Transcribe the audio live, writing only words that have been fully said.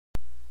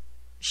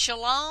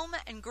Shalom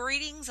and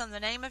greetings in the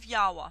name of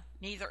Yahwah.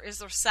 Neither is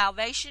there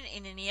salvation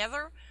in any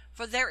other,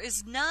 for there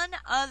is none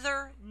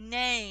other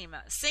name,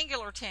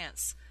 singular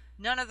tense,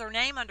 none other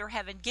name under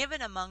heaven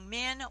given among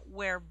men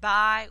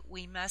whereby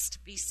we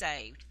must be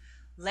saved.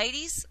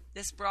 Ladies,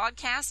 this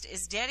broadcast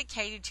is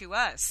dedicated to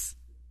us.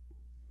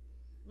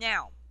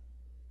 Now,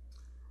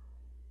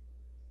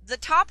 the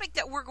topic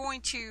that we're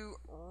going to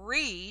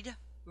read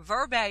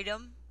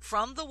verbatim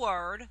from the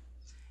Word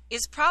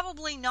is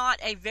probably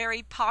not a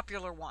very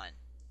popular one,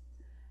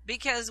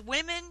 because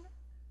women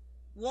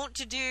want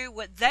to do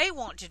what they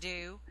want to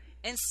do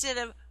instead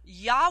of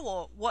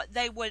Yahweh,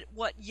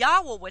 what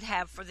Yahweh would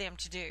have for them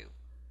to do.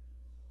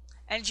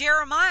 And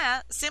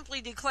Jeremiah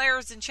simply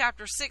declares in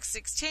chapter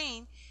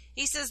 6:16,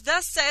 he says,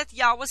 "Thus saith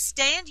Yahweh,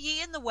 stand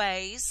ye in the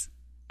ways,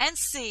 and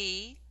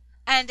see,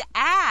 and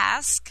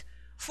ask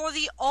for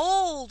the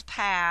old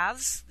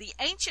paths," the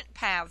ancient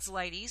paths,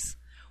 ladies,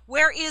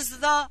 "where is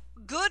the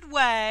good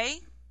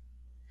way,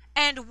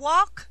 and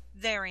walk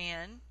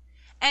therein,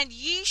 and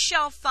ye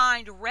shall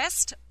find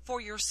rest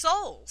for your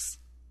souls."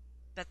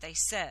 But they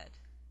said,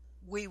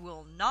 "We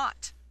will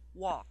not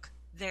walk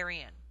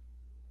therein."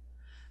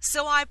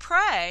 So I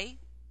pray,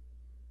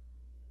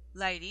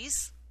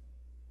 ladies,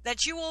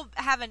 that you will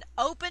have an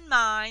open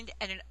mind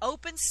and an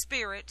open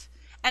spirit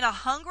and a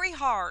hungry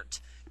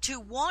heart to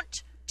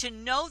want to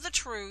know the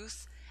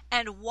truth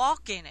and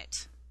walk in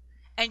it.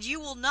 And you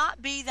will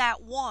not be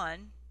that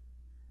one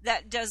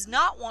that does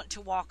not want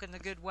to walk in the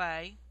good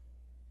way.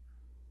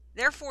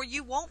 Therefore,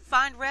 you won't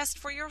find rest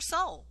for your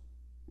soul.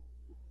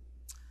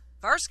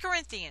 1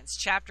 Corinthians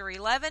chapter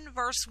 11,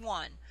 verse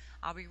 1.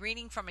 I'll be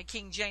reading from a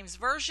King James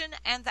Version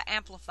and the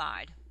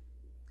Amplified.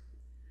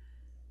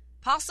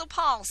 Apostle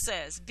Paul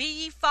says,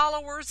 "Be ye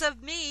followers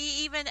of me,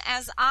 even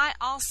as I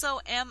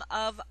also am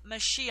of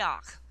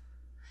Mashiach.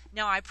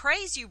 Now I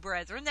praise you,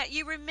 brethren, that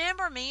you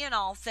remember me in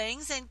all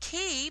things, and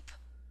keep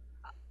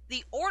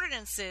the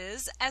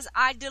ordinances as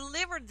I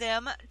delivered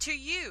them to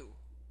you.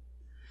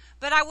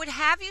 But I would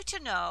have you to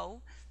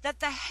know that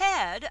the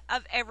head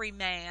of every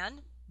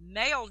man,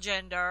 male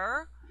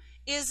gender,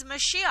 is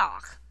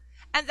Mashiach,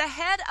 and the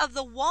head of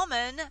the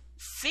woman,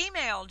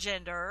 female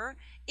gender,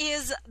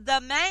 is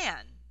the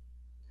man,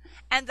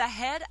 and the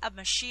head of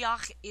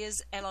Mashiach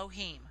is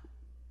Elohim."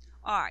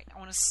 All right, I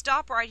want to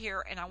stop right here,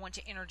 and I want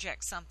to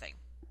interject something.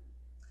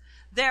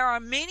 There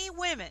are many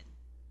women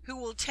who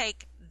will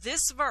take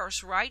this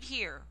verse right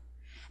here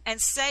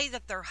and say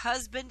that their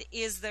husband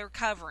is their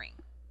covering.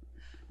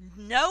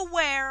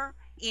 Nowhere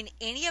in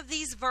any of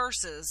these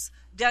verses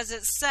does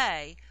it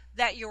say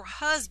that your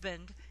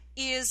husband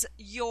is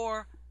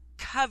your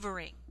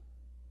covering.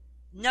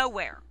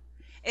 Nowhere.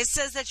 It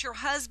says that your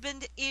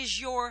husband is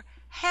your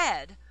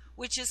head,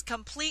 which is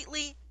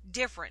completely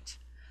different.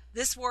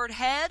 This word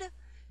head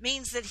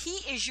means that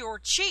he is your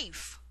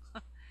chief.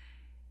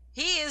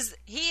 He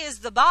is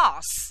the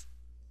boss.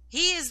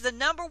 He is the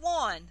number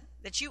one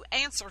that you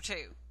answer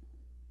to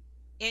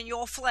in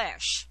your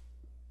flesh.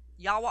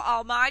 Yahweh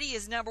Almighty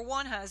is number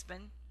one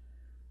husband,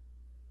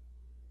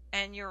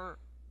 and your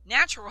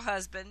natural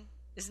husband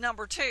is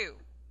number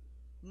two.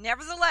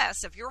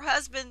 Nevertheless, if your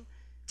husband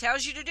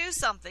tells you to do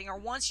something or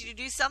wants you to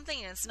do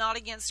something and it's not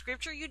against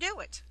Scripture, you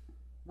do it.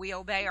 We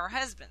obey our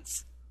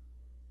husbands.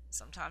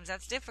 Sometimes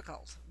that's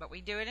difficult, but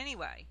we do it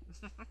anyway.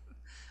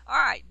 All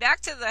right, back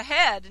to the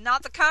head,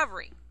 not the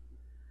covering.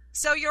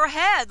 So your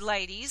head,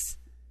 ladies,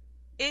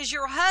 is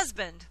your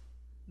husband,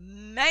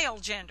 male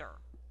gender.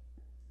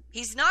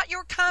 He's not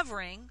your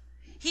covering.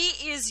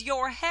 He is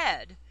your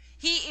head.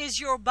 He is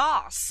your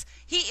boss.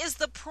 He is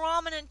the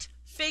prominent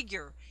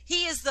figure.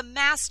 He is the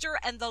master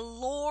and the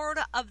Lord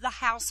of the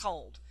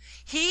household.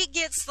 He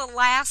gets the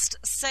last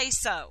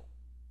say-so,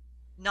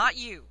 not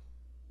you.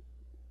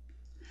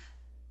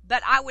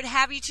 But I would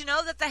have you to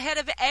know that the head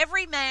of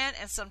every man,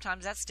 and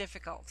sometimes that's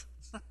difficult.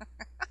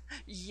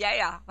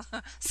 Yeah,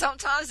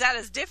 sometimes that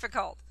is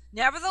difficult.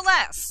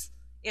 Nevertheless,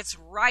 it's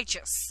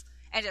righteous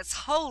and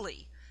it's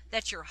holy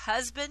that your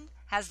husband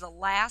has the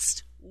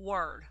last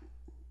word.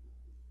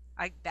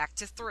 Back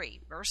to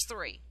verse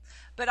 3.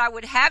 "But I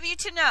would have you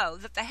to know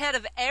that the head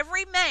of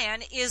every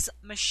man is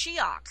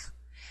Mashiach,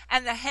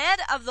 and the head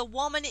of the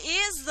woman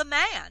is the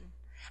man,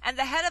 and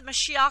the head of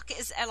Mashiach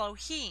is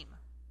Elohim.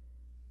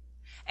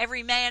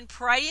 Every man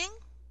praying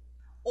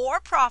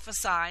or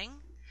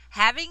prophesying,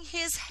 having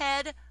his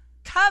head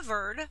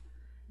covered,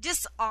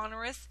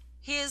 dishonoreth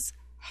his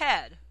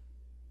head."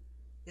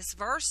 This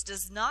verse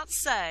does not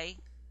say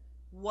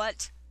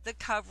what the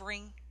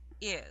covering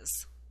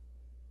is.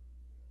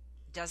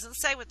 It doesn't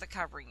say what the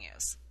covering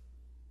is.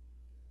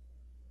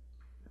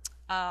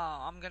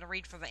 I'm going to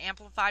read from the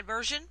Amplified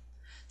Version.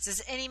 It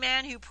says, "Any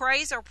man who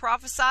prays or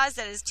prophesies,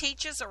 that is,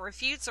 teaches or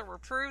refutes or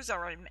reproves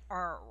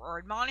or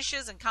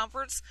admonishes and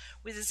comforts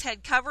with his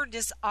head covered,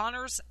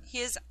 dishonors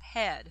his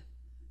head."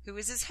 Who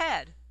is his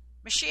head?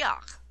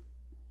 Mashiach.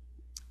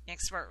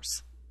 Next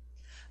verse.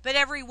 "But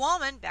every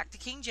woman," back to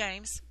King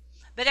James,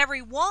 "but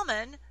every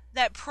woman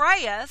that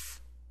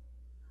prayeth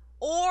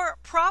or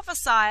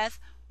prophesieth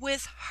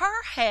with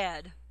her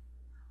head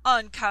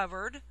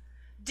uncovered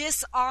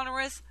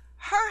dishonoreth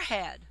her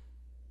head.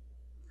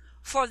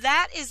 For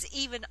that is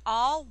even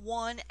all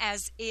one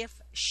as if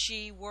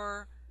she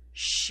were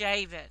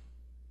shaven.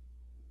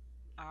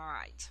 All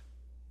right.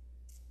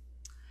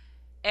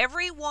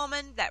 Every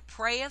woman that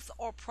prayeth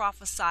or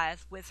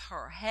prophesieth with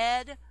her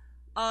head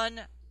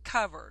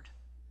uncovered.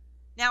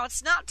 Now,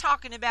 it's not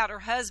talking about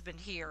her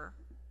husband here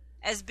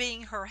as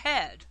being her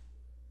head.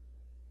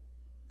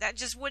 That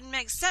just wouldn't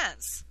make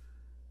sense.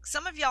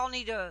 Some of y'all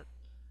need to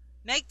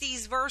make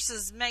these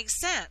verses make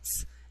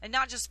sense and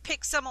not just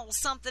pick some old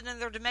something in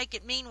there to make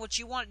it mean what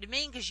you want it to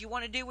mean because you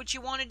want to do what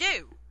you want to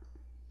do.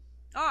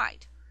 All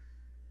right.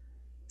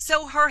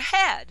 So her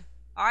head.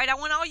 All right, I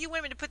want all you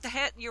women to put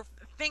your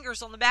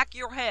fingers on the back of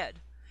your head.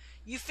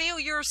 You feel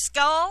your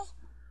skull?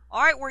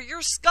 All right, where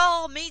your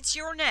skull meets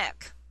your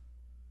neck.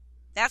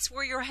 That's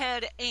where your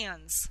head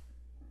ends.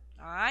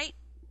 All right?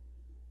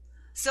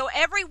 So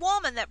every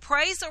woman that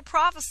prays or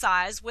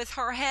prophesies with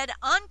her head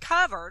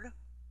uncovered,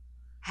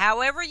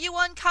 however you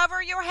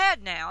uncover your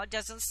head now, it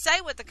doesn't say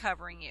what the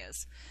covering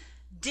is,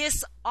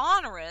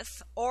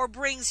 dishonoreth or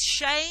brings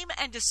shame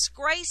and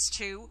disgrace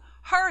to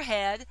her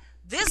head.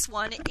 This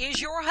one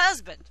is your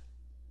husband.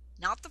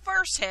 Not the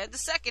first head, the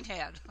second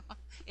head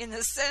in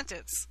this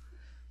sentence.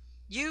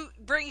 You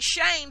bring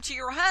shame to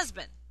your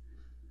husband.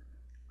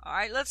 All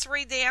right, let's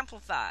read the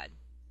Amplified.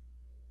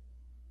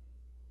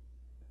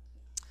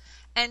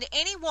 And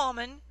any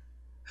woman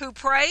who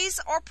prays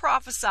or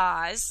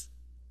prophesies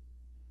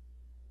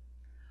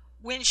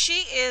when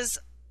she is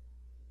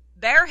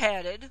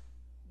bareheaded,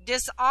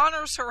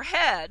 dishonors her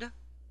head,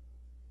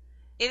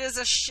 it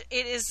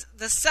is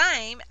the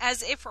same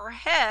as if her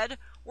head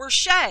were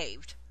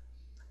shaved.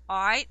 All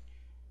right?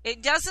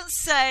 It doesn't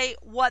say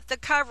what the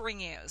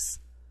covering is.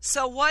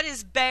 So what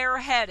is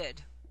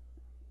bareheaded?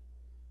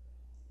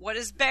 What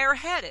is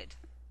bareheaded?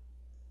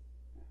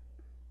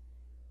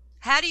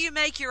 How do you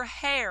make your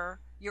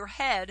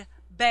head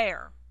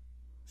bare?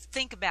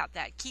 Think about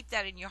that. Keep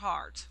that in your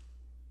heart.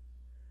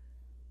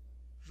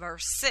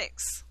 Verse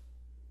 6.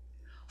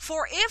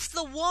 For if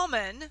the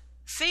woman,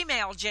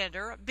 female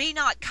gender, be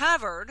not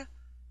covered,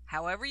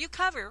 however you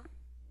cover,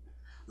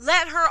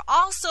 let her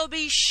also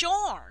be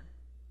shorn.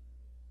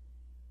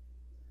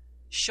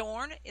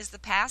 Shorn is the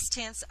past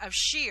tense of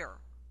shear,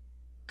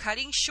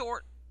 cutting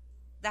short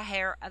the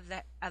hair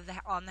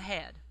on the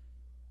head.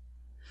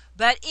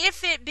 But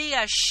if it be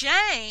a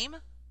shame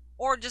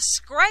or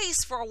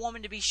disgrace for a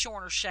woman to be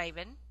shorn or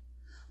shaven,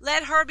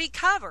 let her be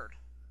covered.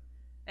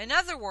 In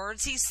other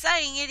words, he's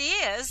saying it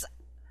is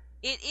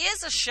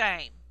a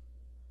shame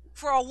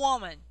for a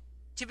woman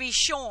to be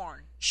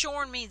shorn.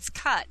 Shorn means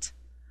cut.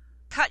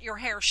 Cut your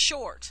hair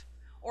short.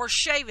 Or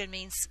shaven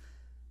means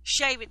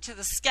shave it to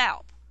the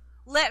scalp.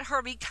 Let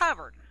her be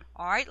covered.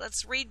 All right,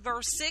 let's read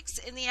verse 6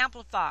 in the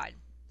Amplified.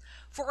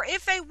 For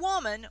if a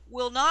woman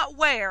will not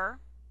wear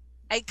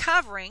a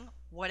covering,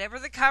 whatever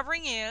the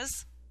covering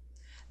is,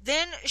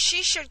 then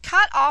she should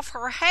cut off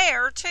her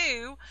hair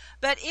too.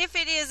 But if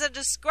it is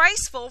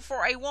disgraceful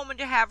for a woman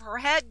to have her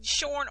head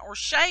shorn or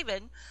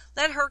shaven,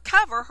 let her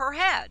cover her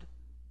head.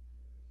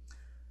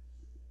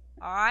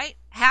 All right,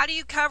 how do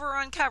you cover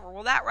or uncover?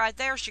 Well, that right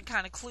there should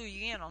kind of clue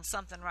you in on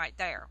something right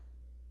there.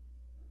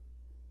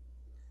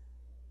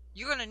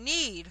 You're going to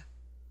need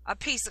a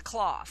piece of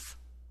cloth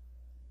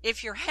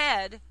if your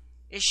head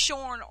is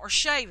shorn or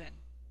shaven.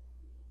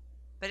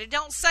 But it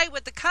don't say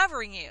what the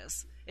covering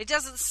is. It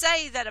doesn't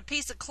say that a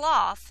piece of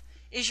cloth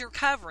is your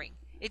covering.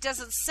 It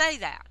doesn't say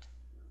that.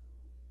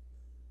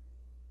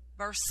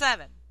 Verse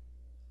 7.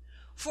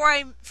 For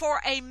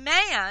a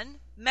man,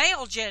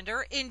 male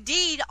gender,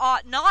 indeed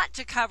ought not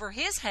to cover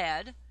his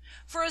head,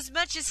 for as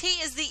much as he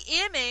is the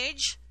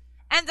image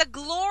and the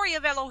glory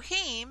of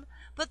Elohim,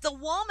 but the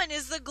woman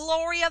is the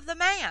glory of the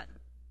man.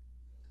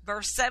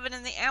 Verse 7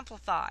 in the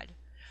Amplified.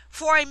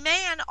 For a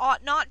man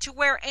ought not to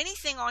wear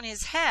anything on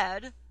his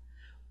head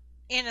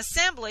in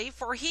assembly,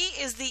 for he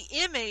is the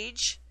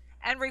image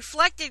and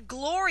reflected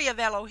glory of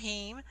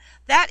Elohim.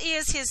 That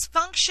is, his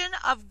function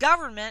of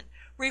government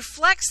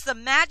reflects the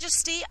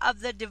majesty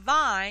of the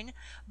divine,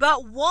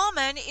 but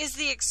woman is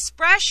the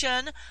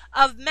expression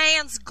of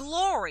man's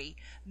glory,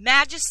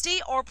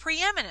 majesty, or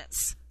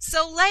preeminence.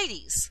 So,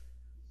 ladies,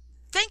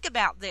 think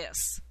about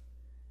this.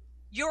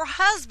 Your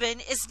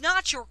husband is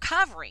not your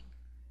covering.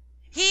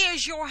 He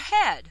is your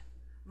head.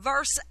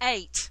 Verse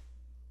 8.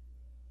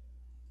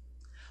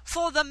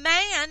 For the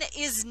man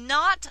is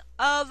not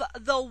of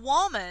the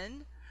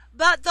woman,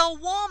 but the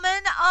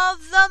woman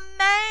of the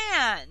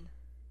man.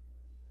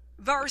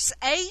 Verse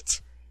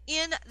 8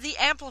 in the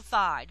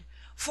Amplified.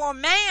 For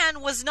man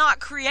was not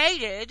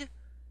created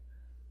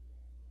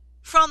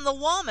from the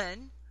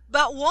woman,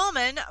 but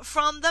woman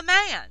from the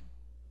man.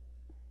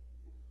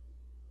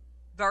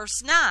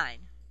 Verse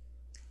 9.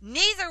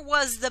 Neither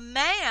was the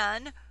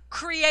man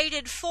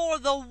created for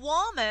the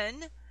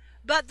woman,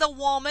 but the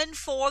woman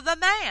for the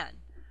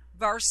man.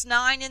 Verse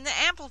 9 in the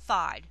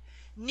Amplified.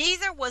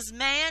 Neither was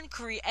man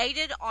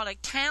created on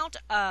account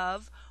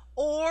of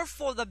or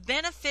for the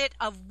benefit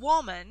of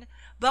woman,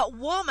 but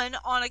woman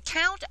on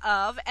account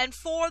of and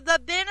for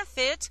the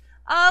benefit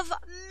of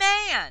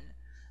man.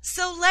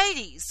 So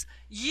ladies,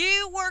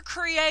 you were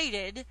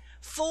created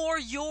for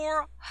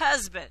your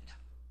husband.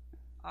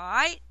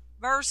 Alright,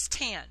 verse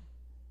 10.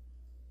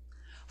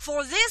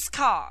 For this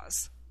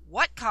cause,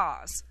 what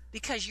cause?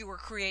 Because you were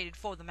created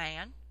for the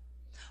man.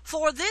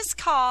 For this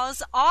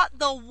cause ought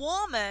the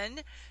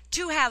woman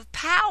to have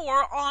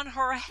power on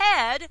her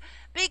head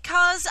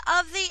because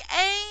of the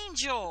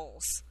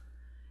angels.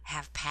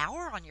 Have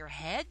power on your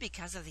head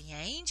because of the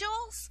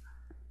angels?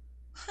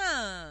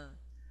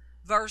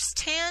 Verse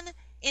 10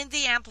 in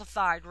the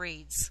Amplified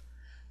reads,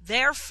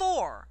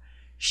 Therefore,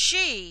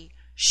 she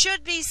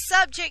should be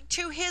subject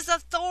to his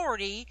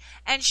authority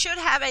and should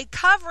have a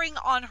covering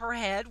on her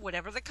head,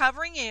 whatever the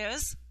covering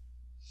is,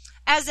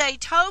 as a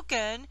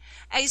token,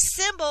 a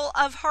symbol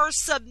of her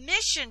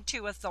submission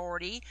to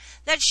authority,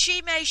 that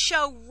she may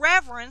show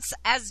reverence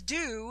as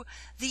do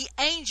the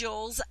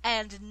angels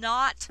and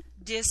not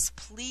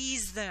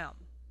displease them.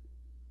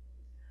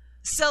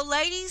 So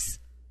ladies,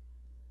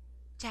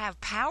 to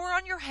have power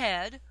on your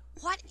head,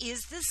 what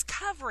is this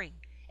covering?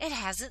 It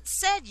hasn't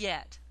said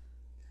yet.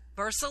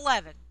 Verse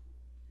 11.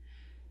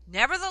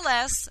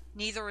 Nevertheless,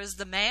 neither is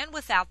the man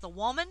without the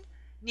woman,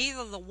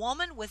 neither the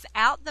woman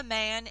without the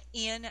man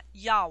in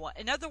Yahwah.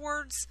 In other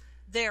words,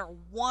 they're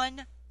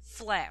one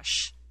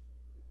flesh.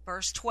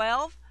 Verse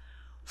 12.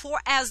 For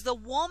as the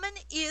woman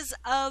is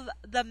of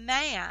the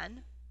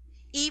man,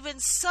 even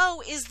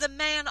so is the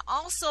man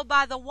also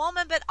by the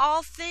woman, but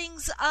all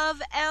things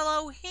of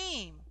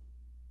Elohim.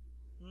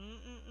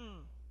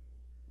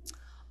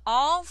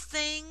 All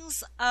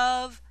things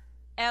of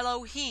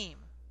Elohim.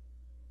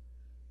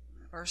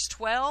 Verse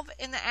 12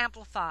 in the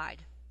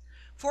Amplified.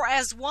 For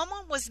as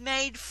woman was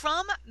made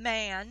from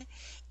man,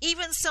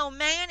 even so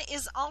man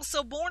is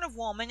also born of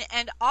woman,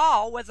 and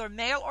all, whether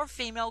male or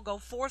female, go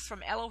forth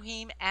from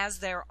Elohim as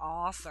their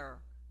author.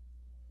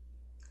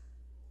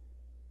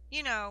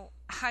 You know,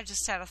 I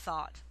just had a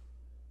thought.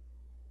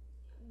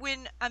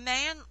 When a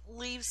man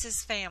leaves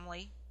his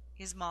family,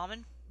 his mom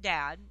and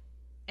dad,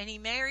 and he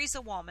marries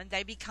a woman,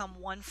 they become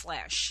one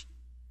flesh.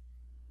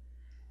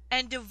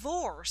 And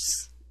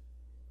divorce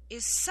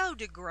is so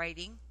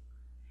degrading.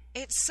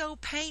 It's so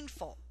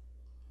painful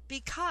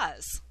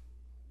because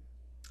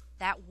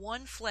that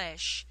one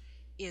flesh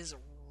is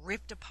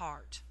ripped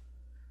apart,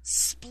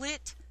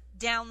 split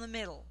down the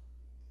middle,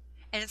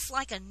 and it's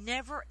like a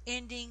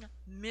never-ending,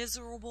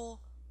 miserable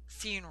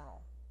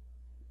funeral.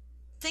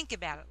 Think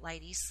about it,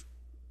 ladies.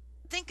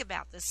 Think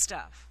about this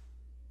stuff.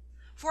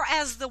 For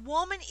as the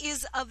woman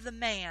is of the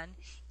man,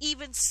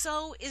 even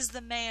so is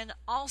the man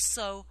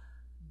also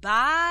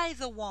by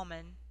the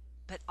woman,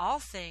 but all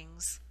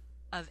things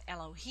of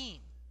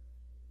Elohim.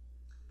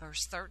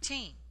 Verse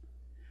 13.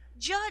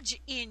 Judge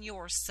in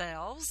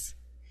yourselves,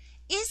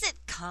 is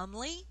it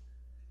comely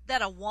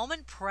that a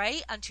woman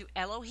pray unto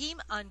Elohim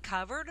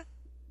uncovered?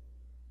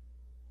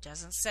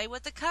 Doesn't say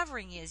what the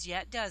covering is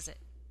yet, does it?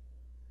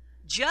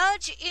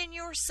 Judge in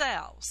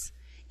yourselves.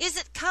 Is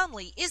it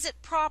comely? Is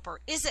it proper?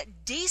 Is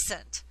it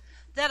decent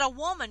that a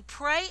woman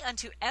pray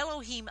unto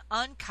Elohim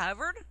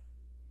uncovered?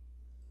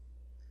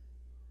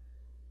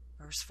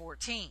 Verse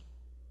 14.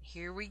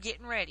 Here we're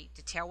getting ready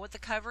to tell what the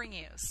covering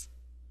is.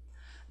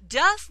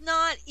 Doth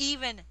not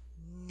even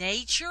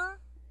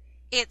nature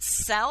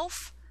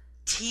itself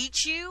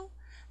teach you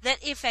that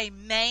if a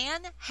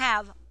man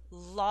have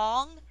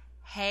long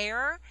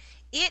hair,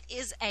 it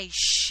is a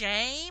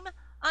shame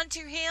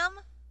unto him?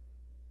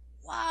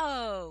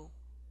 Whoa.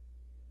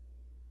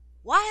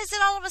 Why is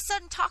it all of a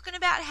sudden talking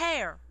about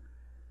hair?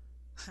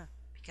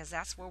 Because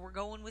that's where we're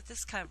going with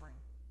this covering.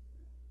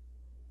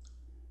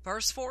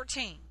 Verse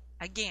 14,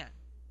 again.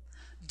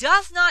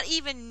 Doth not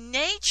even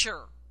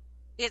nature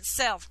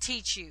itself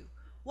teach you?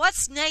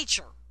 What's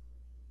nature?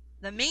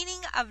 The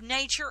meaning of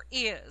nature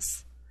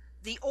is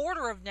the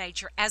order of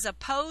nature as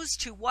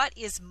opposed to what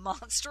is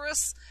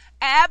monstrous,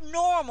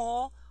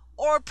 abnormal,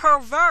 or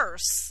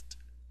perverse.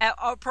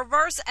 Or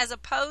perverse as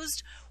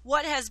opposed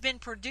what has been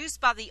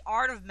produced by the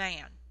art of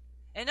man.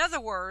 In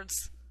other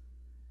words,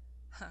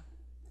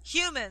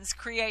 humans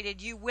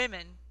created you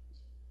women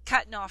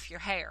cutting off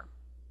your hair.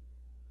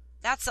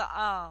 That's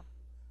a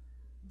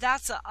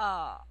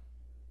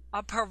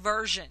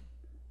perversion.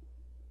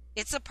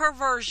 It's a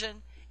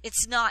perversion.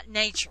 It's not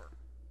nature.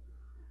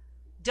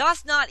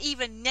 Doth not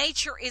even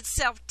nature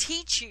itself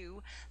teach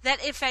you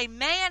that if a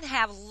man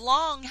have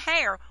long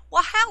hair,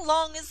 well, how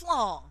long is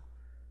long?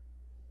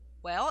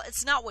 Well,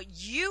 it's not what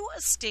you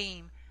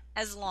esteem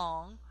as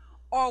long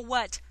or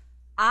what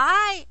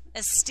I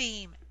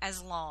esteem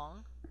as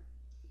long,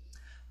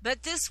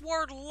 but this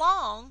word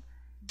long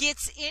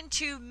gets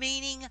into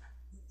meaning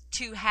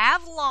to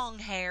have long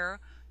hair,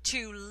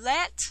 to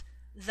let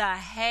the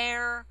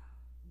hair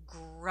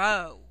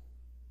grow.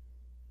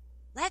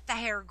 Let the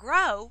hair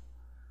grow?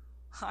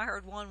 I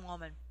heard one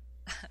woman,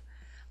 I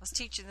was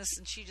teaching this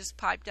and she just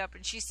piped up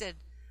and she said,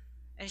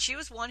 and she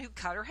was one who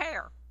cut her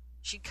hair.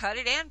 She cut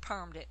it and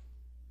permed it.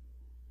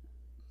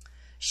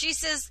 She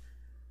says,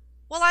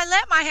 well, I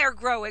let my hair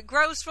grow. It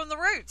grows from the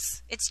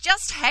roots. It's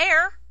just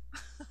hair.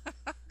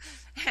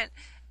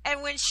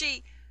 and when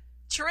she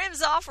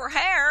trims off her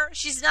hair,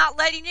 she's not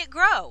letting it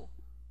grow.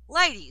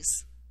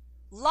 Ladies,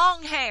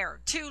 long hair,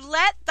 to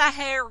let the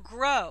hair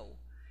grow.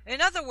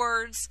 In other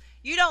words,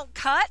 you don't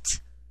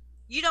cut,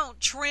 you don't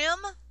trim,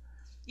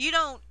 you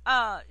don't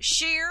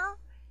shear,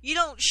 you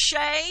don't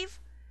shave,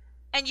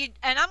 and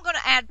I'm going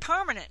to add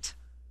permanent.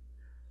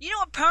 You know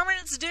what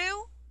permanents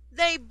do?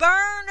 They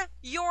burn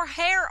your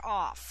hair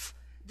off.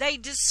 They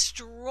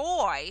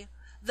destroy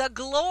the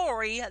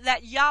glory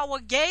that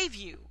Yahweh gave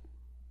you.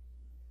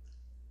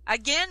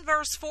 Again,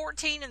 verse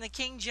 14 in the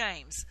King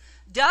James.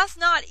 Doth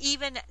not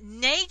even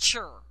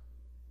nature,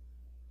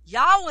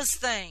 Yahweh's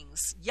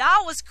things,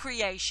 Yahweh's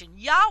creation,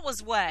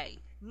 Yahweh's way,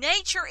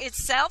 nature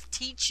itself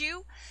teach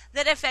you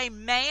that if a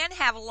man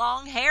have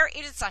long hair,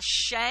 it is a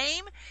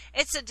shame,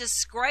 it's a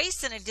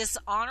disgrace and a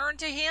dishonor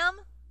unto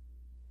him?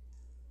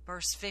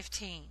 Verse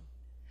 15.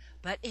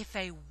 But if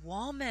a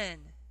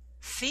woman,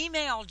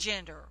 female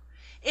gender,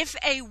 if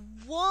a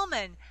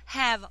woman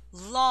have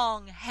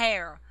long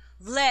hair,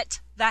 let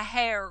the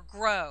hair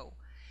grow.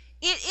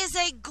 It is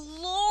a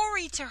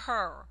glory to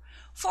her,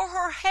 for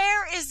her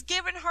hair is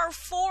given her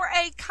for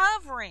a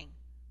covering.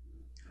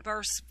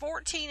 Verse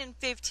 14 and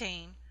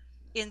 15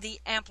 in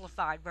the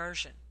Amplified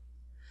Version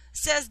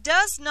says,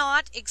 does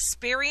not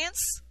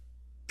experience,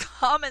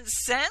 common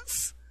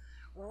sense,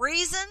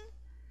 reason,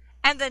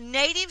 and the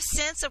native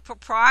sense of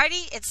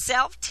propriety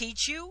itself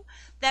teach you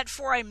that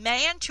for a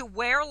man to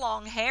wear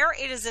long hair,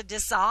 it is a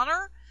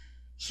dishonor,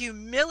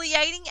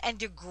 humiliating and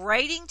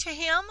degrading to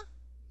him?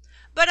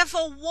 But if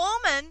a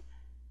woman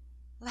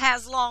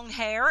has long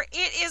hair,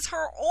 it is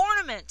her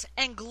ornament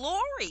and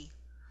glory,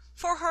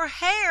 for her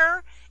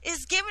hair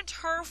is given to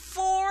her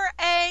for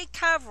a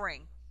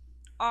covering.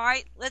 All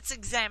right, let's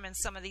examine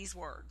some of these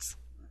words.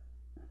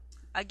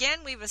 Again,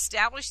 we've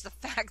established the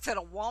fact that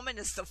a woman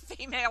is the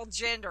female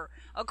gender,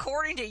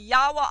 according to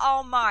Yahweh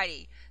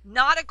Almighty,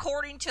 not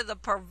according to the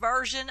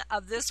perversion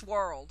of this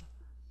world.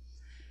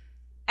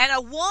 And a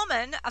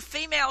woman, a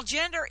female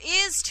gender,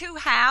 is to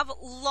have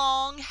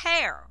long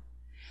hair.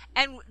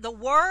 And the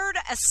word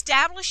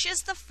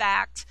establishes the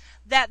fact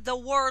that the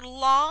word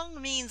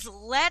long means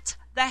let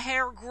the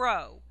hair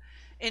grow.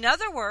 In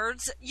other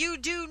words, you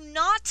do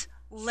not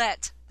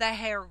let the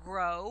hair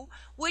grow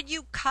when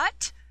you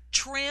cut,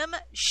 trim,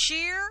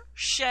 shear,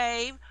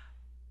 shave,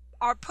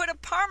 or put a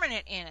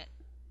permanent in it.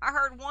 I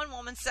heard one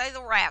woman say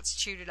the rats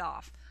chewed it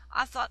off.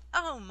 I thought,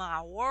 oh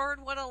my word,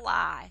 what a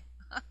lie.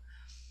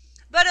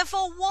 But if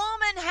a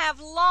woman have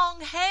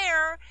long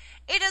hair,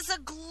 it is a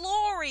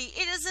glory,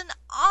 it is an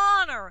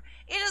honor,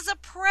 it is a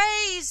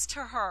praise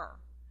to her.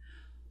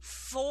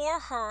 For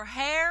her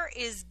hair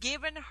is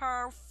given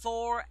her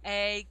for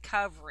a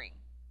covering.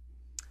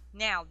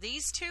 Now,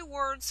 these two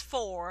words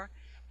for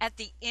at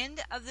the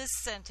end of this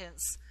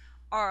sentence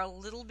are a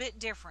little bit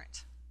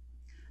different.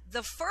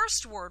 The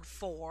first word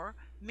for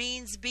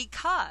means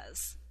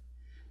because.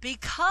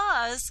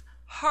 Because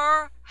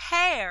her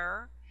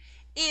hair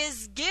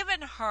is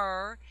given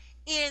her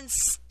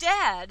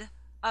instead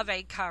of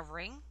a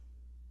covering,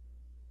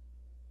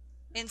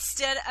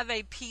 instead of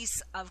a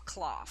piece of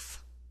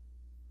cloth.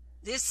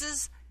 This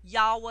is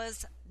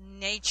Yahweh's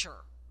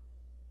nature.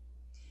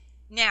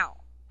 Now,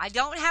 I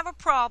don't have a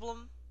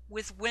problem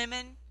with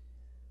women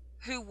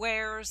who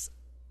wears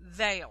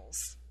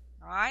veils,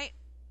 all right?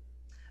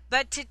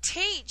 But to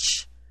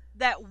teach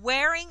that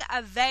wearing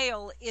a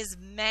veil is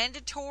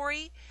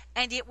mandatory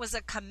and it was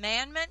a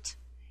commandment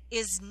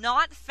is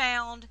not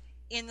found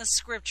in the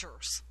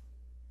scriptures.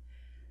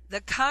 The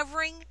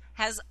covering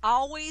has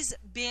always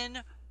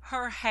been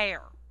her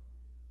hair.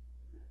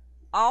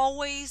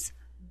 Always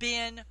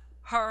been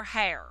her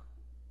hair.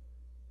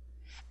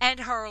 And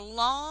her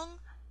long,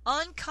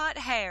 uncut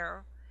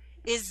hair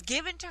is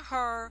given to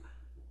her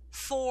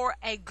for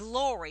a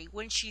glory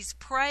when she's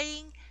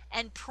praying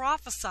and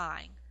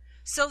prophesying,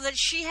 so that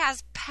she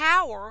has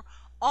power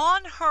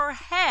on her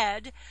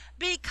head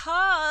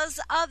because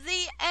of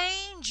the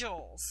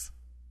angels.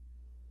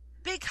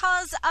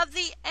 Because of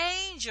the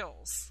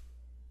angels.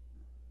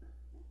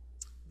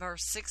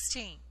 Verse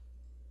 16.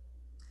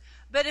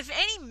 But if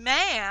any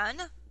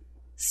man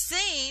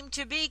seem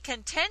to be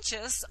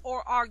contentious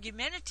or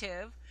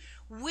argumentative,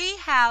 we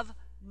have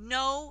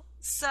no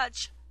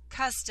such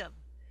custom,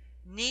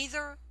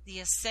 neither the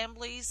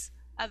assemblies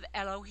of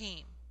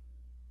Elohim.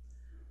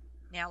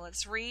 Now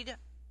let's read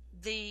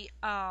the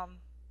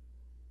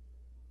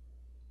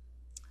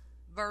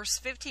verse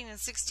 15 and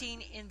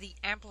 16 in the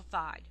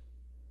Amplified.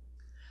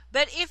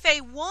 But if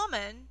a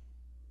woman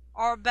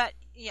but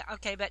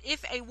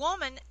if a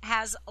woman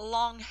has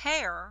long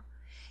hair,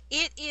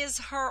 it is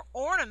her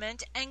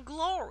ornament and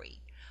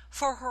glory,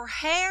 for her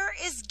hair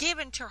is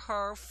given to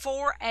her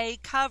for a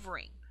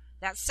covering.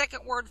 That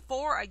second word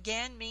for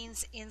again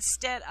means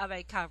instead of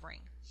a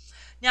covering.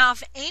 Now,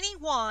 if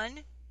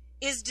anyone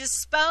is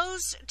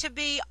disposed to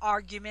be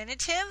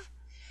argumentative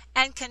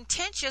and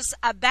contentious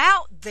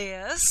about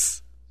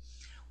this,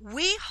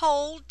 we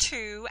hold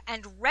to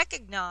and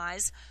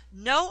recognize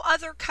no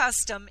other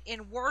custom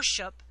in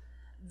worship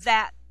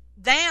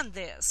than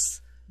this,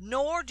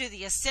 nor do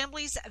the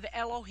assemblies of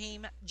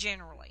Elohim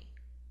generally.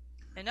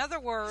 In other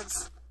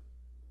words,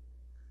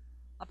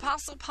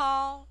 Apostle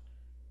Paul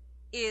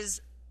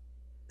is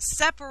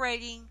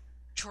separating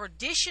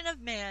tradition of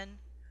men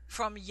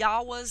from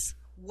Yahweh's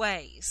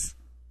ways.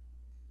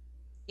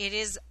 It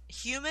is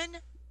human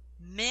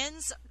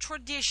men's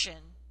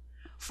tradition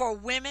for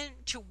women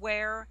to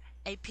wear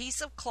a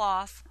piece of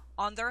cloth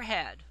on their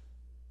head.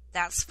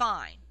 That's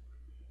fine.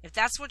 If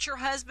that's what your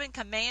husband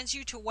commands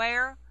you to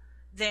wear,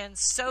 then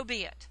so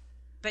be it.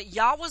 But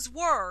Yahweh's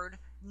word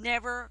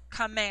never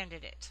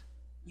commanded it.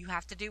 You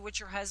have to do what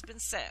your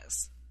husband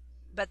says.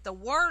 But the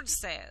word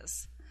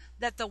says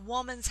that the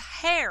woman's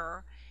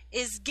hair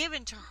is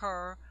given to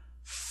her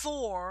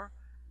for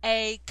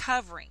a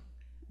covering,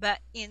 but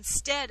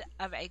instead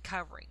of a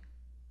covering.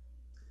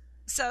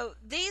 So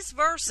these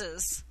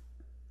verses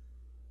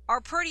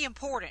are pretty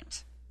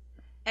important.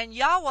 And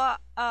Yahweh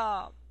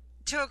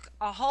took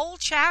a whole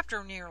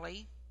chapter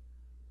nearly,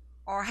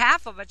 or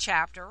half of a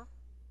chapter,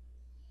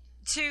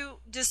 to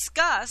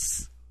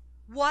discuss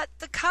what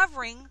the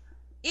covering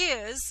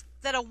is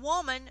that a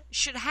woman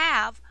should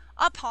have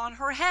upon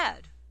her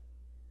head.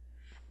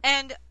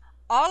 And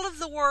all of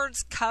the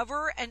words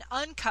cover and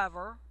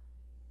uncover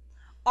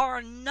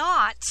are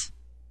not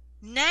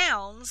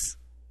nouns,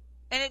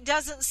 and it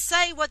doesn't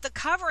say what the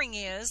covering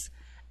is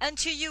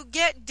until you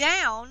get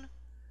down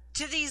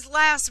to these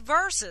last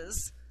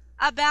verses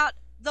about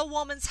the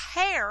woman's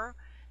hair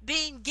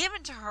being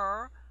given to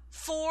her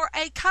for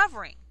a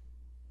covering.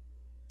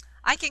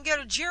 I can go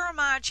to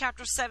Jeremiah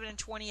chapter 7 and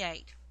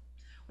 28,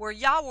 where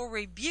Yahweh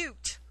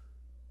rebuked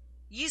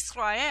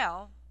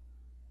Yisrael,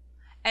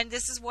 and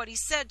this is what he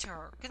said to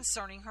her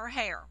concerning her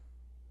hair.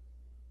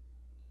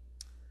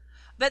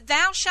 But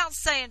thou shalt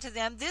say unto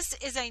them, This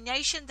is a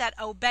nation that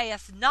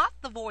obeyeth not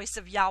the voice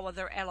of Yahweh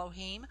their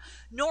Elohim,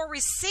 nor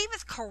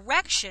receiveth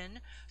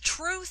correction.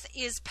 Truth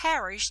is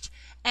perished,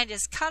 and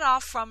is cut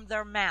off from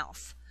their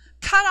mouth.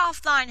 Cut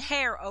off thine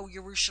hair, O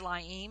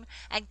Jerusalem,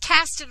 and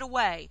cast it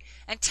away,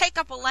 and take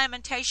up a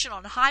lamentation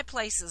on high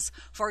places,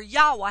 for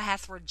Yahweh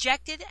hath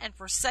rejected and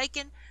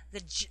forsaken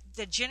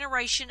the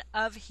generation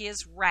of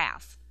his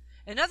wrath.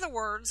 In other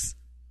words,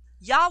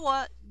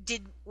 Yahweh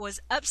was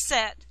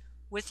upset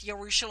with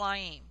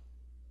Jerusalem,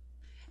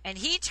 and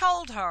he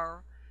told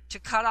her to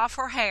cut off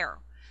her hair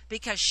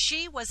because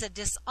she was a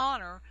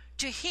dishonor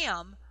to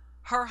him,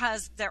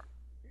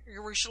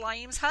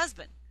 Jerusalem's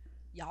husband.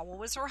 Yahweh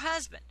was her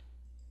husband.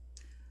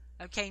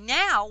 Okay,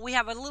 now we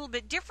have a little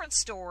bit different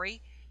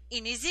story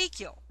in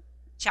Ezekiel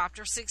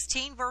chapter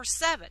 16 verse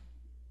 7.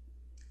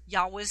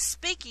 Yahweh is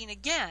speaking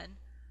again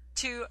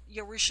to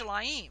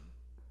Jerusalem,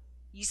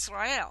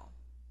 Israel.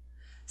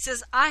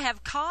 Says, I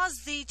have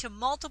caused thee to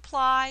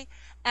multiply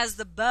as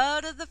the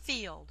bud of the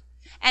field,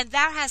 and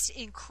thou hast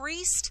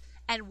increased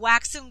and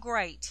waxen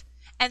great,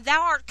 and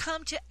thou art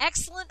come to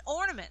excellent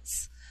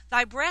ornaments.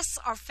 Thy breasts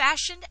are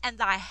fashioned, and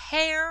thy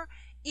hair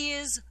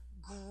is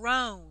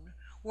grown,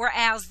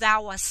 whereas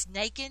thou wast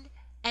naked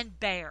and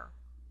bare.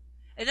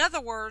 In other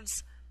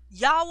words,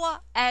 Yahweh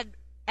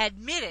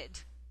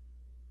admitted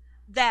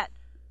that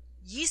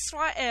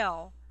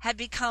Yisrael had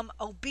become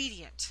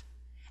obedient,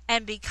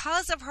 and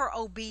because of her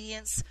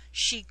obedience,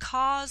 she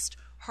caused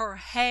her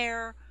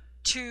hair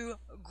to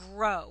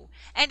grow.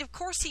 And of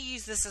course, he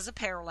used this as a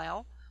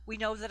parallel. We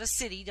know that a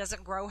city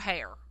doesn't grow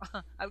hair.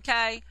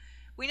 Okay?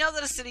 We know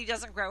that a city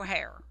doesn't grow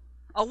hair.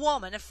 A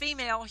woman, a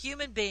female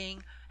human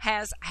being,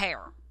 has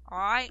hair. All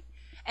right?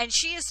 And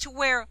she is to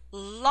wear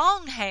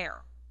long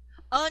hair,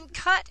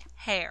 uncut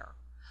hair,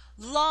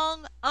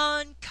 long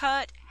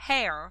uncut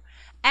hair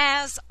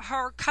as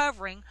her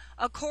covering,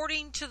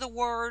 according to the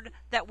word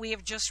that we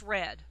have just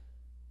read.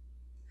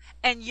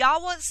 And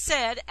Yahweh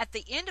said at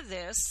the end of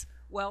this,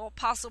 well,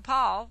 Apostle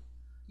Paul,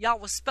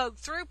 Yahweh spoke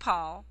through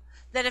Paul,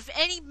 that if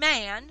any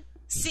man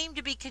seemed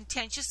to be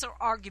contentious or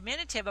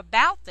argumentative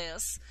about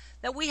this,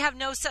 that we have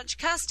no such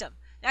custom.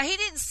 Now, he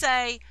didn't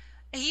say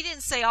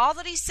all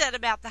that he said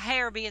about the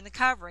hair being the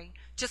covering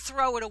to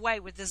throw it away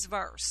with this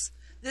verse.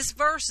 This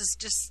verse is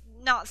just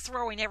not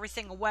throwing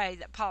everything away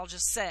that Paul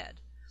just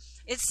said.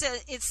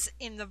 It's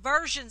in the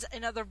versions,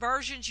 in other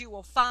versions you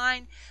will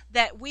find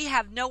that we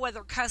have no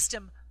other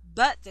custom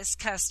but this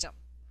custom,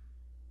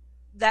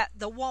 that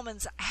the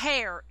woman's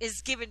hair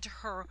is given to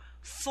her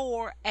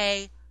for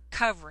a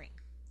covering.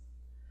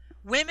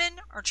 Women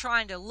are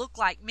trying to look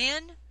like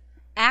men,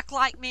 act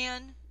like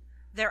men.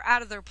 They're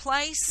out of their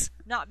place,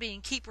 not being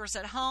keepers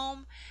at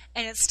home.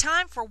 And it's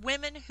time for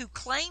women who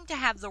claim to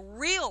have the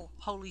real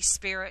Holy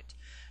Spirit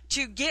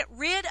to get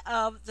rid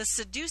of the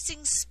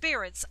seducing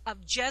spirits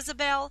of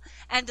Jezebel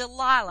and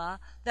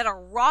Delilah that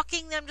are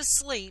rocking them to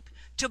sleep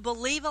to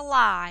believe a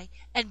lie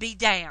and be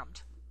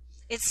damned.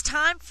 It's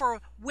time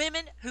for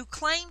women who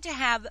claim to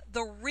have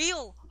the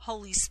real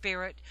Holy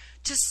Spirit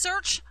to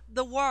search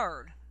the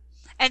Word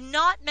and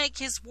not make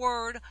His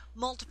Word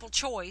multiple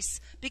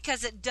choice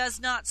because it does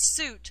not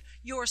suit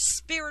your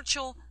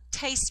spiritual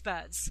taste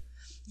buds.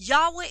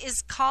 Yahweh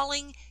is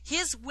calling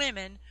His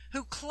women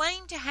who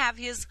claim to have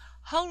His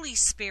Holy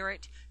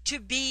Spirit to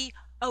be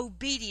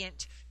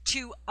obedient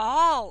to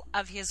all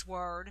of his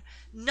word,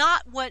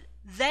 not what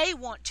they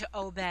want to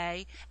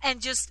obey,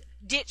 and just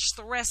ditch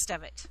the rest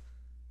of it.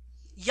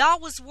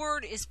 Yahweh's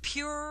word is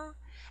pure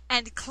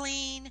and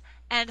clean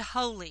and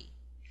holy.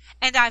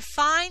 And I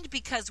find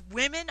because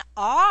women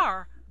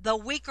are the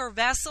weaker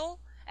vessel,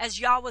 as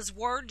Yahweh's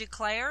word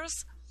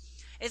declares,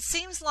 it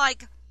seems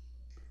like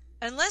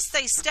unless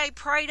they stay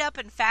prayed up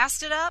and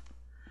fasted up,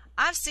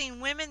 I've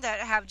seen women that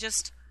have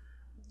just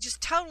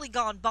totally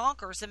gone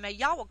bonkers. And may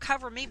Yahweh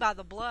cover me by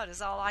the blood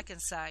is all I can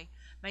say.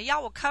 May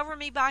Yahweh cover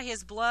me by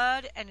his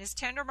blood and his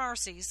tender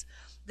mercies,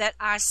 that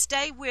I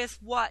stay with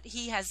what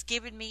he has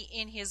given me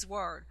in his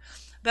word.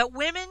 But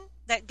women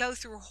that go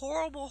through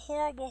horrible,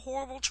 horrible,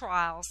 horrible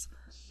trials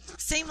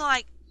seem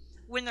like,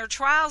 when their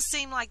trials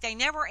seem like they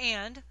never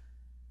end,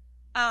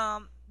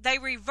 they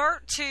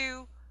revert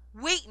to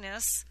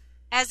weakness,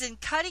 as in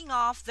cutting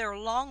off their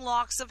long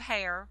locks of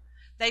hair.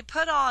 They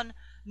put on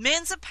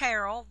men's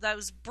apparel,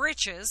 those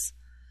breeches.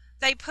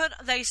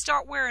 They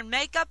start wearing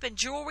makeup and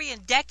jewelry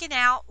and decking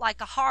out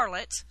like a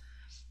harlot,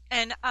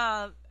 and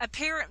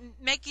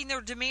making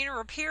their demeanor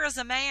appear as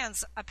a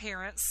man's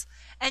appearance.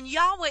 And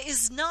Yahweh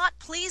is not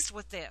pleased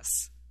with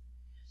this.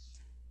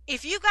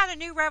 If you got a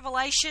new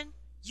revelation,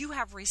 you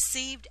have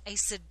received a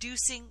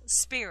seducing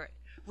spirit.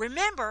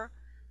 Remember,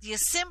 the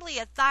assembly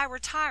at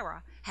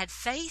Thyatira had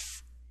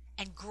faith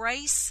and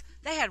grace.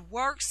 They had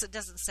works. It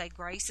doesn't say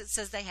grace. It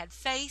says they had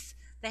faith,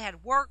 they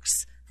had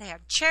works, they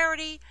had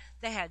charity,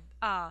 they had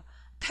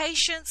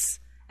patience,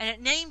 and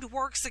it named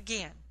works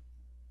again.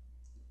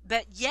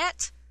 But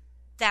yet,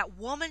 that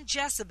woman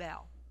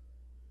Jezebel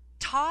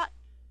taught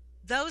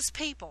those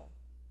people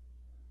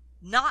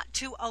not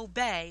to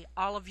obey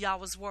all of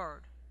Yahweh's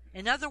word.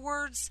 In other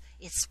words,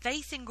 it's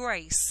faith and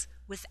grace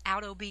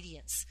without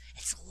obedience.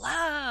 It's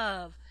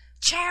love,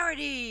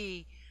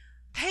 charity,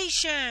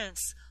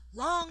 patience,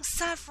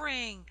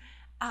 long-suffering,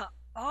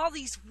 all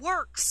these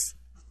works,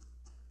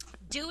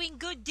 doing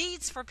good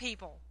deeds for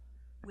people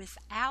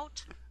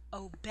without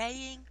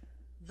obeying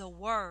the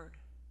word.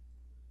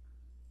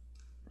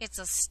 It's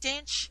a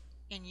stench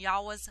in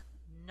Yahweh's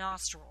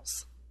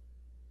nostrils.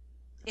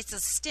 It's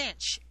a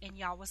stench in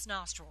Yahweh's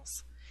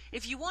nostrils.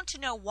 If you want to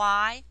know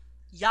why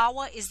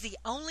Yahweh is the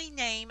only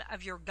name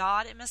of your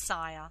God and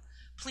Messiah,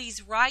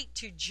 please write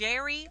to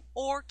Jerry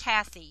or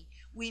Kathy.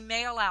 We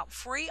mail out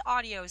free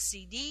audio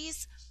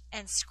CDs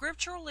and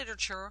scriptural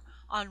literature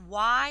on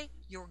why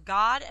your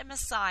God and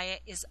Messiah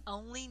is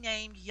only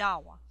named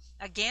Yahweh.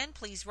 Again,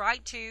 please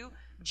write to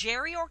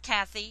Jerry or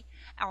Kathy.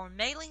 Our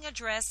mailing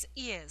address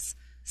is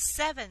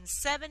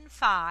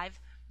 775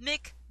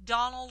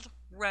 McDonald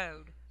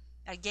Road.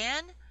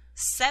 Again,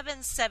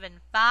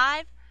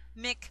 775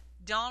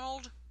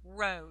 McDonald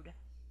Road,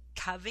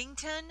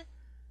 Covington,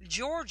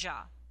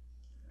 Georgia.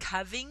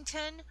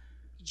 Covington,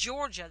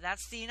 Georgia.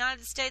 That's the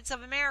United States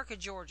of America,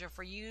 Georgia,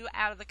 for you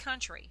out of the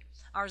country.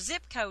 Our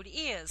zip code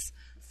is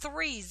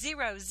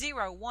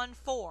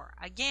 30014.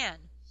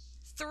 Again,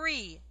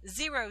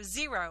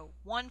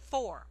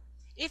 30014.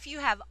 If you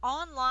have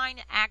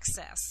online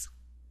access,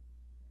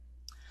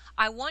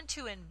 I want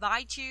to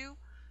invite you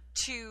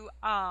to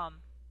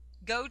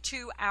go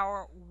to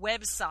our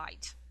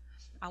website.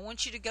 I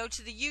want you to go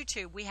to the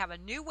YouTube. We have a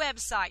new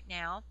website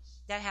now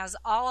that has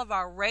all of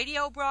our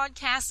radio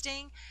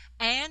broadcasting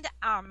and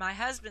my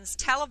husband's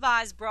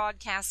televised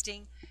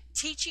broadcasting,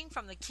 teaching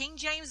from the King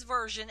James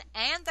Version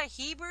and the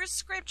Hebrew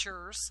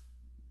Scriptures,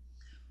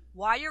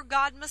 why your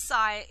God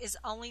Messiah is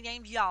only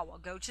named Yahweh.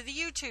 Go to the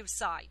YouTube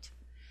site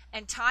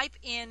and type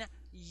in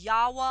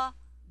Yahweh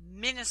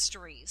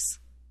Ministries.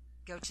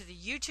 Go to the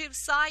YouTube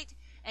site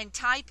and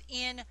type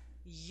in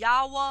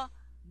Yahweh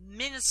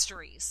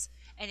Ministries,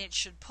 and it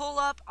should pull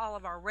up all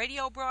of our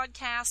radio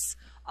broadcasts,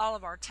 all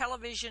of our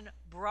television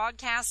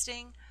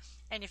broadcasting.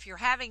 And if you're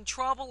having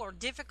trouble or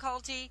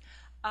difficulty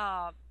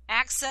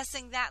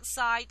accessing that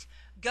site,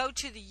 go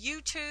to the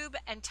YouTube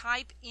and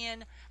type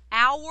in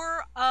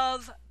Hour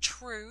of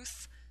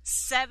Truth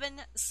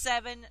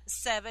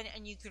 777,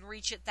 and you can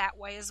reach it that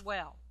way as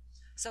well.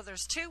 So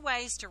there's two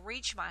ways to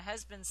reach my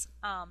husband's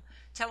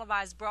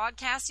televised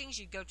broadcastings.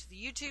 You go to the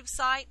YouTube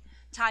site,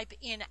 type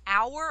in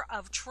Hour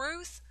of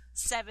Truth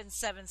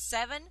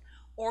 777,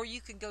 or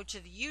you can go to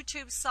the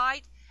YouTube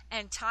site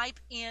and type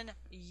in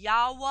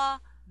Yahweh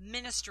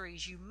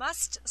Ministries. You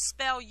must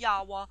spell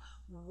Yahweh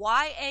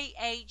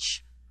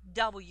Y-A-H-W-A-H.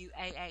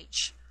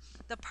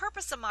 The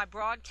purpose of my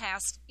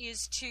broadcast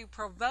is to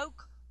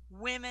provoke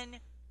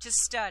women to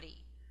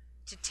study,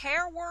 to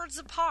tear words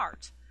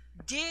apart,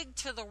 dig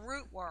to the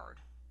root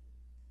word.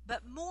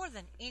 But more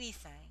than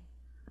anything,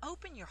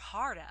 open your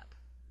heart up.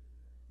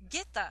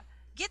 Get the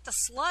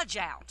sludge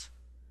out.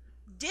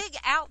 Dig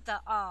out the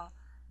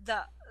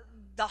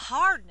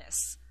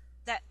hardness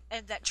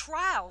that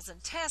trials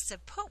and tests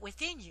have put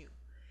within you,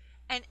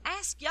 and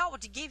ask Yahweh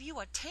to give you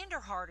a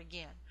tender heart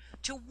again,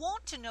 to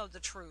want to know the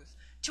truth,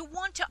 to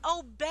want to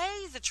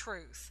obey the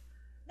truth,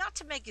 not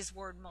to make his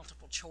word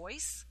multiple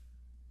choice.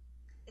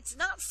 It's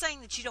not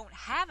saying that you don't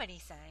have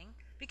anything,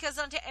 because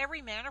unto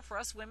every man or for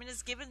us women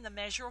is given the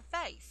measure of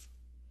faith.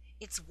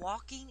 It's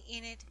walking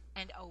in it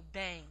and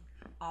obeying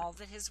all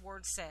that His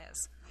Word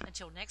says.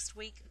 Until next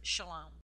week, shalom.